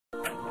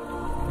Still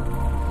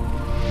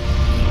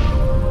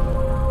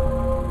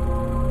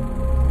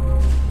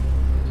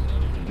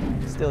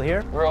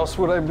here? Where else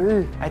would I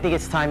be? I think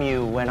it's time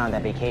you went on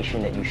that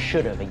vacation that you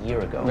should have a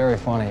year ago. Very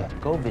funny.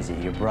 Go visit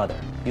your brother.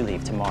 You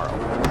leave tomorrow.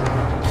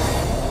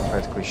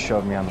 Practically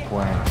shoved me on the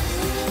plane.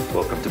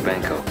 Welcome to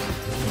Bangkok.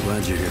 I'm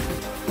glad you're here.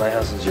 My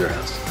house is your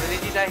house.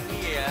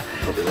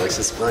 Hope you like it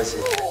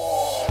spicy.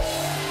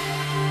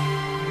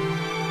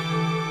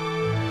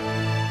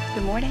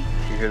 Good morning.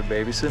 You here to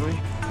babysit me?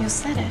 You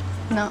said it,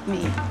 not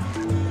me.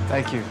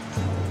 Thank you.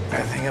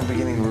 I think I'm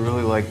beginning to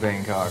really like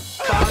Bangkok.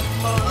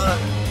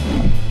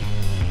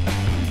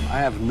 I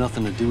have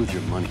nothing to do with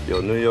your money.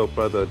 Your New York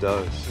brother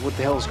does. What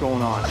the hell's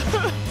going on?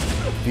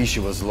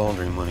 Visha was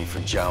laundering money for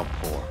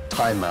Jaipur.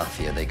 Thai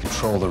mafia, they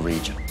control the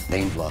region.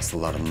 They've lost a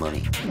lot of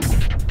money.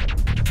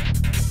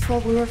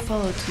 Well, we were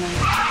followed tonight.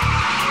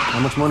 How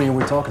much money are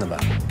we talking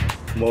about?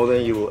 More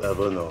than you will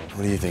ever know.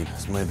 What do you think?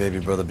 Is my baby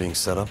brother being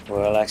set up?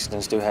 Well,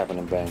 accidents do happen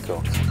in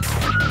Bangkok.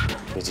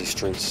 Busy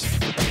streets,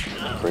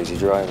 crazy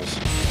drivers.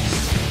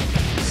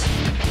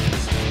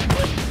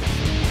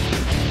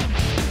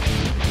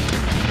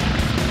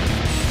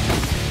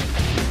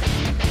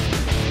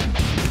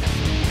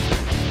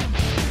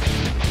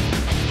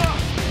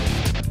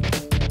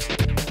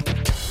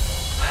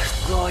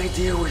 No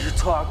idea what you're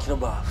talking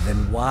about.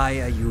 Then why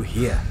are you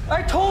here?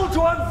 I told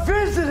you I'm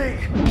visiting!